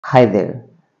Hi there,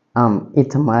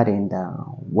 it's Amar and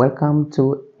welcome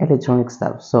to Electronic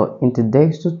Stuff. So in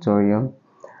today's tutorial,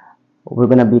 we're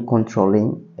gonna be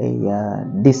controlling a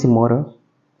DC motor.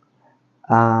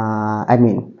 I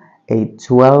mean a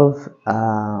 12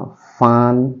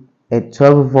 fan, a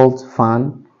 12 volt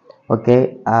fan,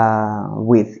 okay,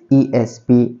 with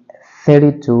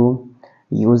ESP32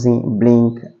 using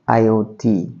Blynk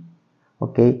IoT.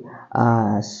 Okay,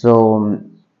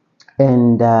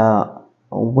 and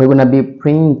we're gonna be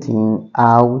printing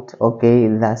out, okay,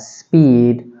 the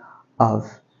speed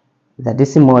of the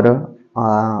DC motor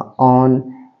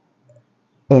on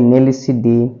an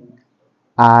LCD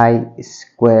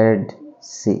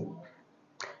I2C.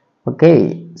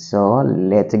 Okay, so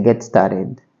let's get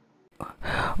started.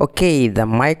 Okay, the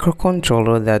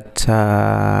microcontroller that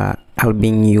I'll be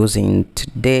using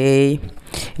today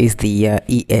is the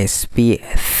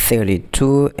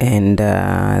ESP32, and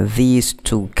these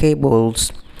two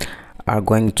cables are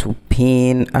going to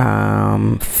pin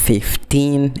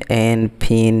 15 and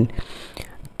pin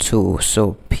 2.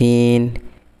 So pin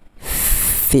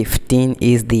 15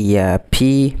 is the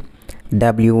PWM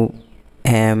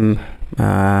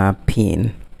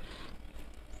pin.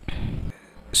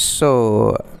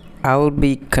 So I'll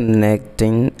be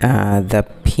connecting the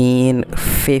pin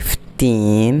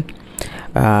 15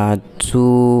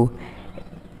 to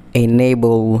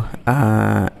enable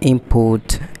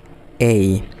input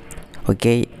A,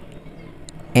 okay,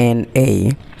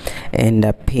 NA,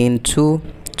 and pin 2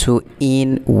 to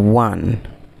in 1.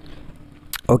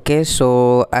 Okay,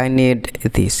 so I need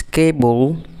this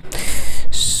cable,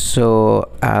 so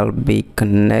I'll be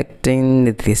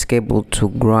connecting this cable to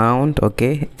ground.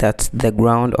 Okay, that's the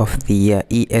ground of the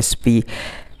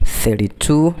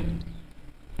ESP32.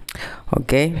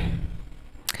 Okay,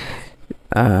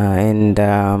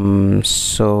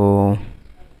 so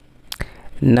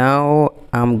now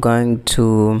I'm going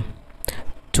to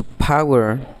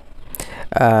power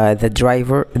the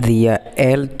driver, the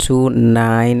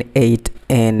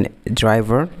L298N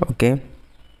driver. Okay,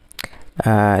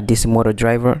 this motor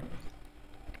driver.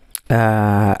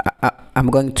 I'm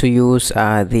going to use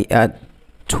the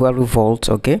 12 volts.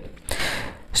 Okay,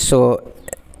 so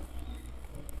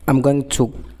I'm going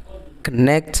to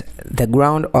connect the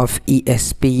ground of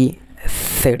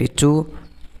ESP32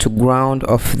 to ground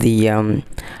of the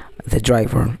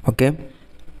driver. Okay,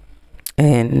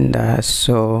 and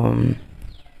so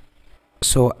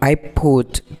I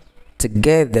put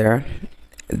together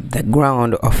the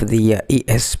ground of the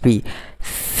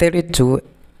ESP32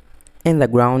 and the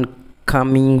ground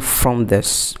coming from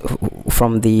this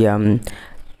the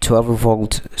 12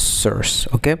 volt source.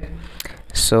 Okay,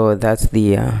 so that's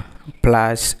the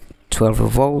plus 12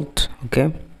 volt.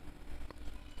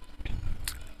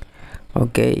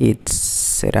 Okay, it's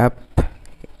set up,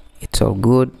 it's all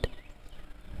good.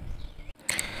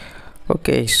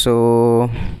 Okay, so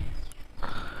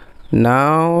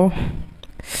now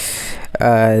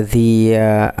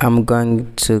I'm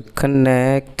going to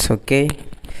connect, okay,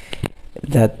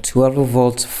 the 12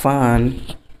 volt fan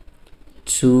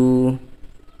to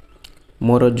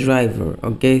motor driver.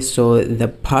 Okay, so the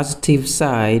positive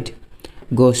side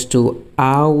goes to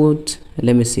out,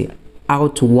 let me see,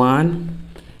 out 1,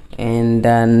 and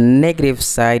the negative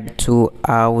side to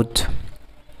out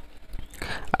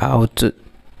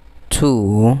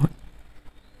 2,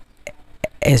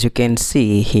 as you can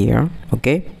see here.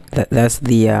 Okay, that's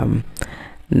the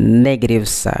negative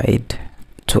side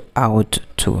to out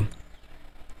 2.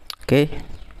 Okay,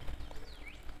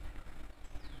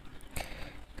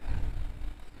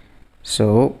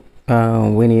 so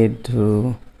we need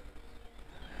to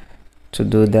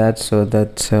do that so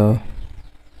that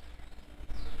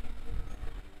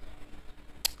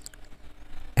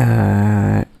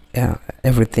yeah,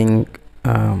 everything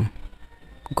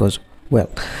goes well.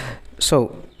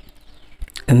 So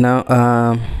now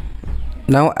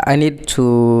now I need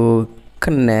to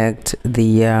connect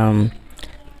the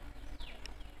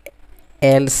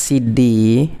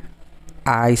LCD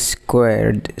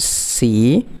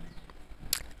I2C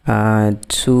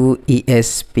to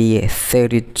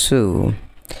ESP32.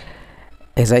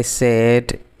 As I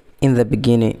said in the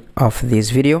beginning of this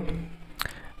video,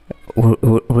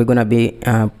 we're gonna be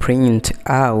print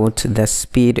out the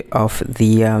speed of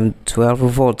the 12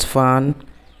 volt fan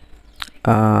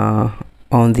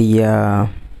on the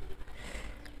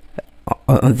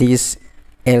on this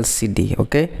LCD.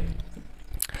 Okay,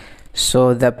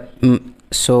 so the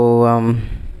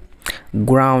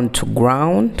ground to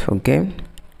ground. Okay,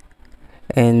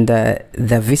 and the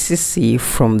VCC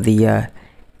from the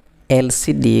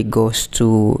LCD goes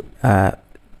to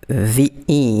V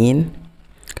in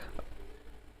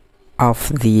of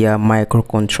the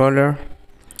microcontroller,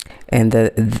 and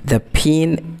the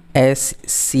pin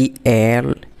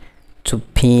SCL to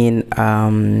pin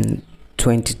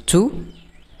 22,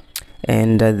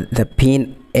 and the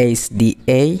pin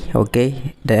SDA,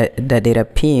 okay, the data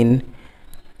pin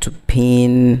to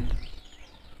pin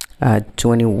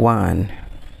 21.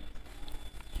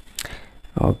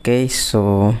 Okay,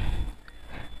 so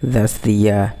that's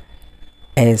the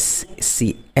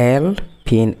SCL,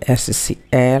 pin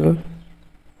SCL,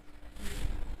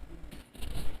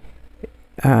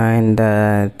 and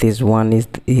this one is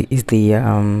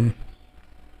the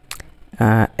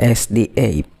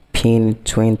SDA, pin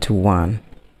 21.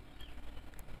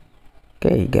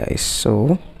 Okay guys,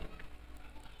 so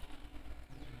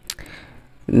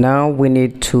now we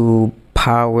need to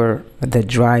power the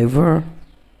driver.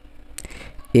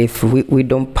 If we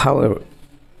don't power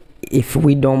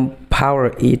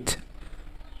it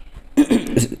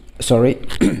sorry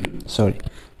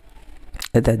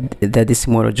that this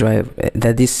motor drive,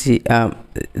 that this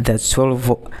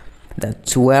the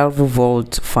 12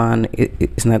 volt fan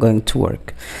is not going to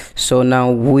work. So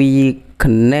now we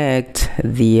connect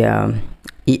the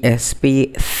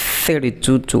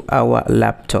ESP32 to our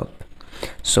laptop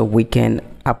so we can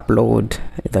upload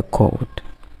the code.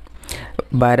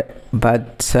 But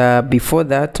before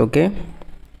that, okay,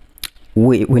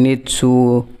 we need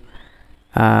to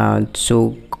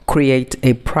create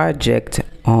a project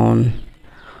on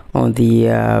the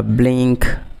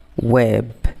Blynk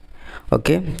web.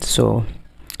 Okay, so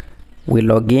we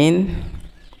log in.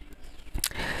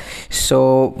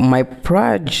 So my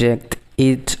project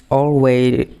is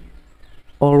already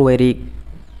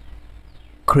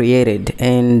created,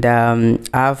 and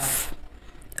I've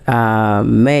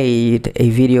made a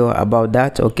video about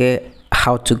that, okay,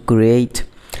 how to create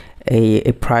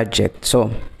a project.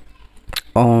 So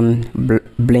on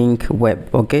Blynk web,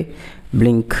 okay,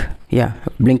 Blynk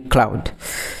cloud.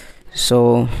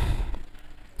 So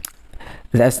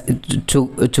that's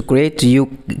to create,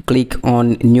 you click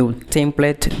on new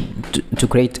template to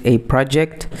create a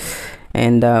project,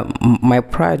 and my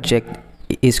project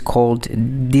is called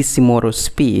DC motor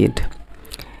speed,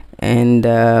 and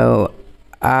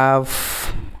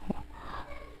I've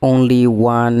only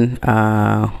one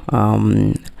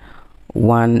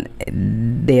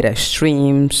data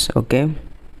streams, okay,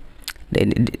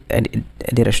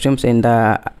 data streams, and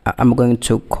I'm going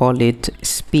to call it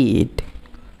speed.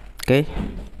 Okay,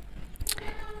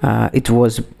 it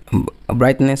was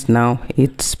brightness, now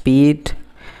it's speed,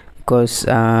 because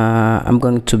I'm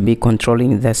going to be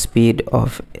controlling the speed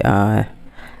of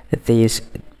this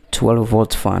 12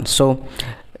 volt fan. So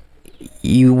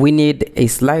we need a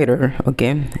slider,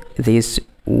 okay, this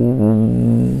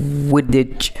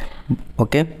widget,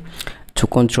 okay, to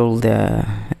control the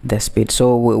speed.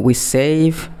 So we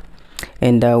save,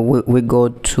 and we go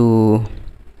to,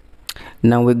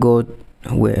 now we go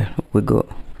where we go.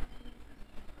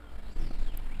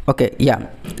 Okay, yeah,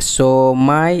 so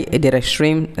my data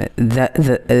stream,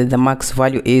 the max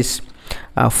value is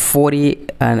 40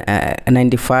 and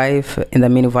 95, and the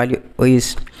min value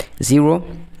is 0,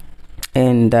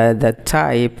 and the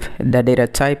data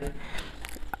type,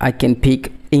 I can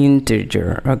pick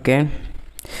integer. Okay,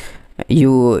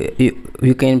 you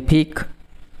can pick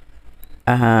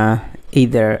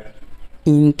either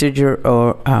integer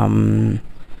or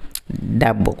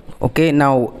double. Okay,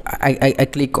 now I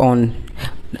click on,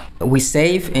 we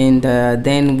save, and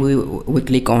then we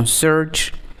click on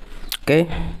search. Okay,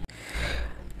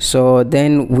 so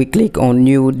then we click on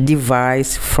new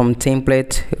device from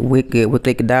template. We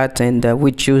click that, and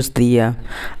we choose the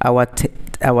our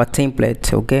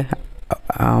template, okay,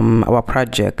 our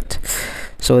project.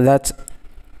 So that's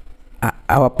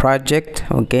our project,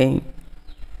 okay,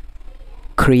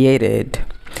 created.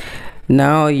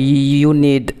 Now you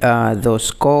need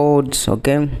those codes,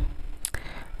 okay,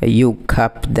 you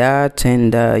copy that,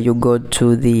 and you go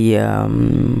to the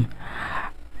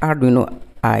Arduino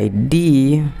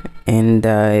ID, and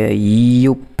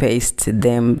you paste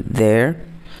them there.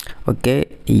 Okay,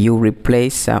 you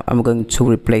replace, I'm going to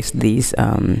replace these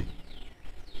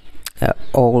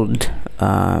old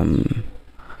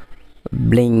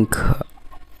Blynk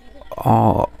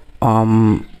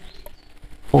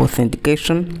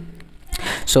authentication.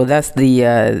 So that's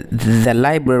the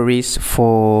libraries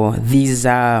for these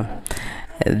are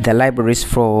the libraries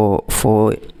for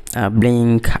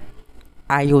Blynk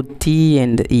IoT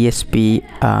and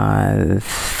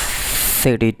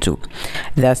ESP32.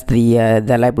 That's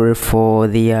the library for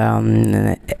the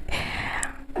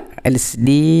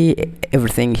LCD.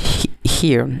 Everything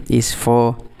here is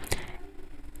for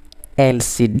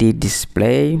LCD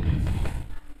display.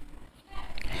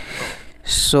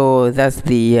 So that's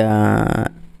the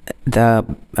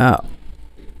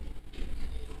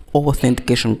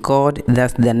authentication code.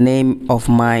 That's the name of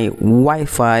my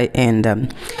Wi-Fi,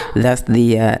 and that's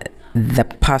the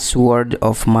password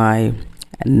of my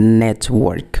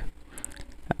network,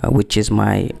 which is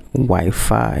my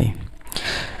Wi-Fi.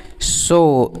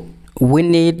 So we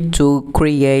need to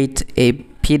create a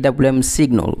PWM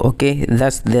signal. Okay,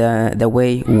 that's the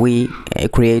way we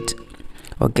create,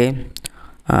 okay,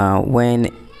 when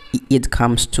it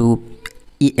comes to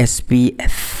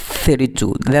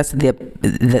ESP32. That's the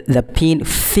pin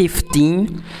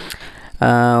 15,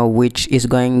 which is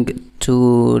going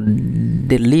to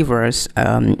deliver us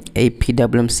a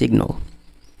PWM signal.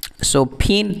 So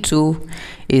pin 2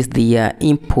 is the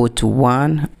input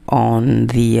 1 on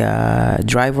the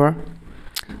driver.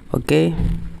 Okay,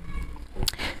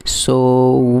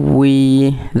 so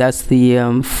that's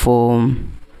the for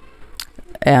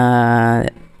the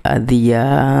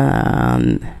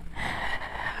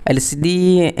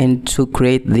LCD, and to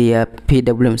create the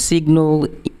PWM signal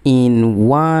in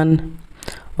 1,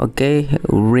 okay,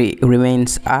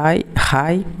 remains high.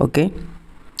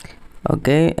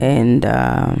 Okay, and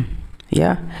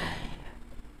yeah,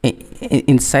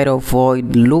 inside of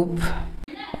void loop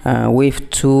with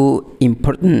 2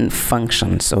 important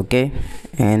functions, okay,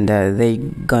 and they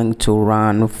going to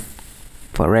run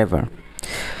forever.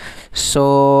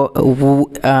 So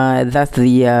that's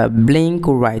the blink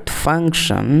write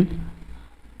function.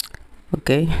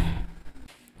 Okay,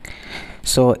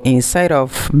 so inside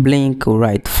of blink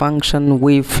write function,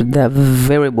 with the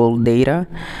variable data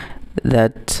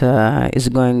that is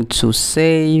going to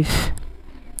save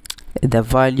the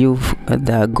value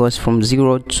that goes from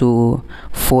 0 to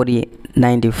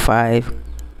 4095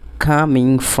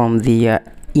 coming from the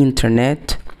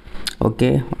internet.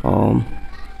 Okay,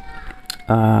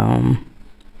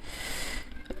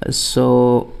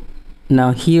 so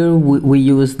now here we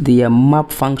use the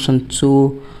map function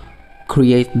to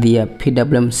create the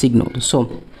PWM signal.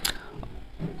 So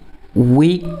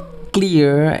we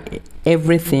clear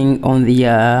everything on the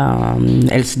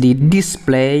LCD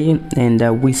display,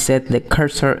 and we set the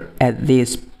cursor at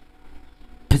this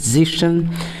position,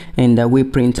 and we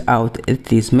print out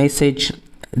this message,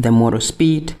 the motor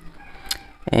speed,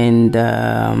 and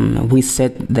we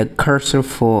set the cursor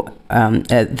for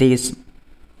at this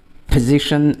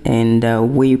position, and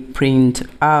we print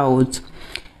out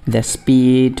the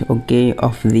speed, okay,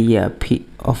 of the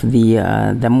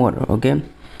the motor, okay,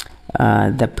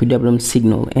 the PWM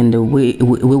signal, and we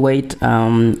wait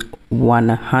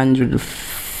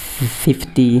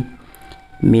 150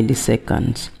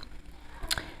 milliseconds.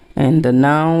 And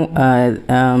now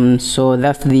so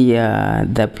that's the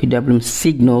PWM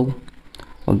signal.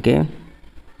 Okay,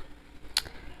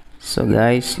 so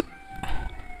guys,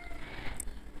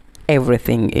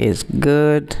 everything is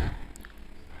good.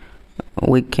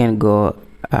 We can go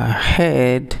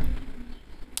ahead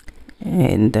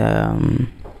and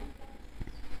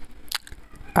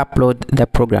upload the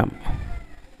program.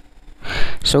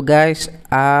 So guys,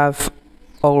 I've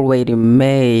already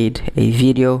made a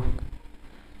video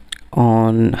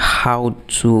on how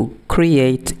to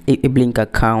create a Blynk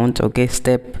account, okay,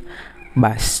 step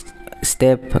by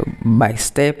step,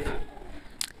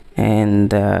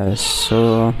 and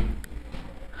so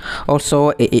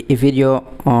also a video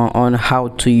on how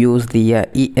to use the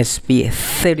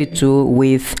ESP32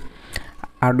 with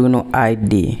Arduino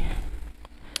IDE.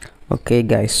 Okay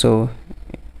guys, so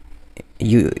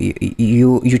you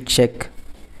check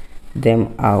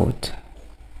them out.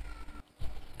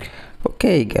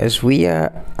 Okay guys, we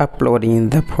are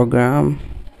uploading the program.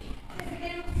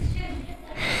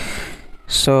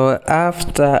 So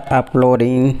after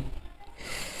uploading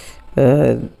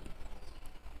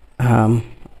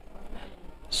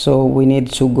so we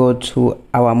need to go to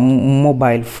our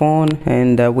mobile phone,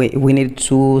 and we need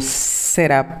to set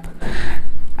up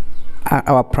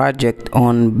our project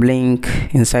on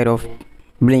Blynk, inside of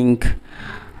Blynk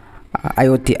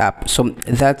IoT app. So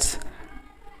that's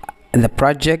the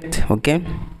project, okay,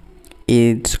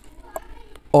 it's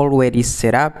already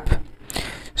set up.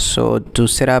 So to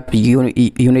set up, you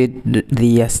need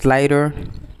the slider,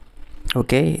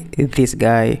 okay, this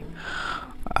guy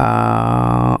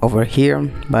over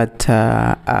here, but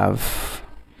I've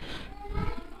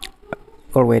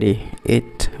already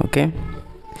it, okay.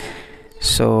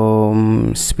 So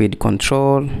speed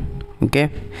control,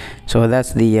 okay, so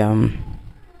that's the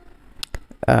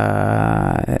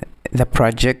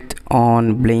project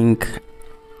on Blynk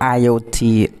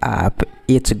IoT app.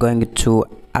 It's going to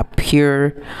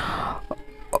appear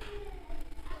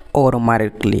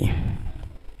automatically.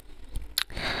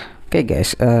 Okay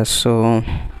guys, so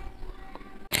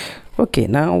Okay,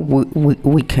 now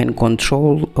we can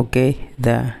control, okay,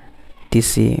 the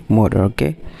DC motor.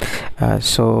 Okay,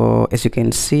 so as you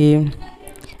can see,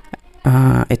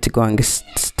 it's going to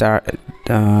start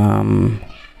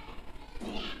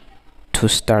to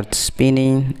start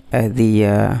spinning at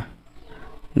the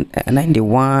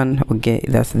 91. Okay,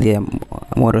 that's the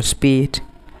motor speed.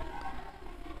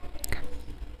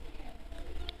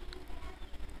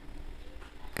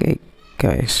 Okay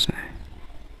guys,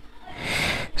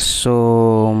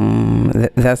 so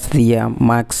that's the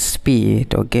max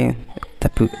speed. Okay,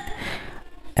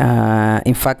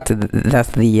 in fact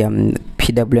that's the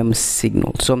PWM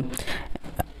signal. So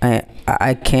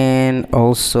I can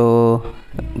also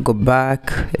go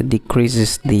back,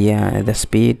 decreases the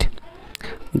speed.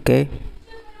 Okay,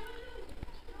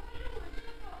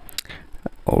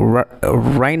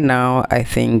 right now I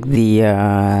think the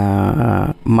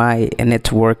my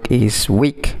network is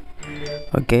weak.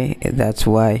 Okay, that's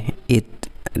why it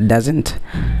doesn't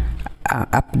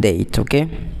update. Okay,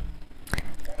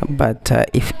 but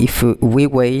if we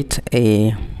wait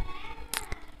a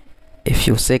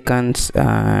few seconds,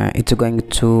 it's going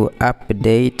to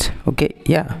update. Okay,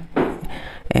 yeah,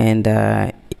 and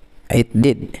it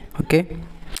did. Okay,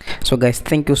 so guys,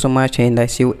 thank you so much, and I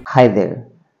see you. Hi there,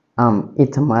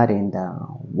 it's Amari, and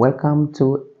welcome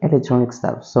to electronic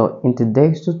stuff. So in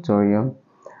today's tutorial,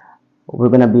 we're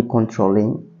gonna be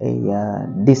controlling a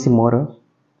DC motor.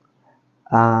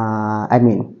 I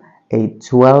mean a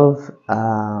 12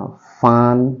 a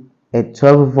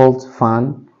 12 volt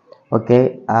fan.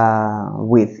 Okay,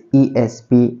 with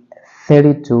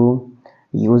ESP32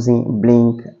 using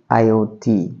Blynk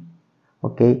IoT.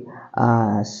 Okay,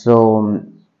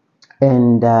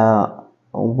 and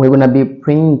we're gonna be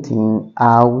printing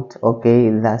out, okay,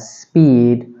 the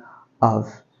speed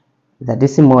of the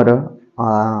DC motor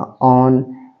on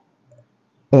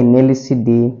an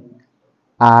LCD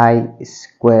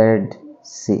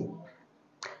I2C.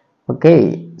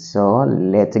 Okay, so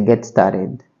let's get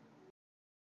started.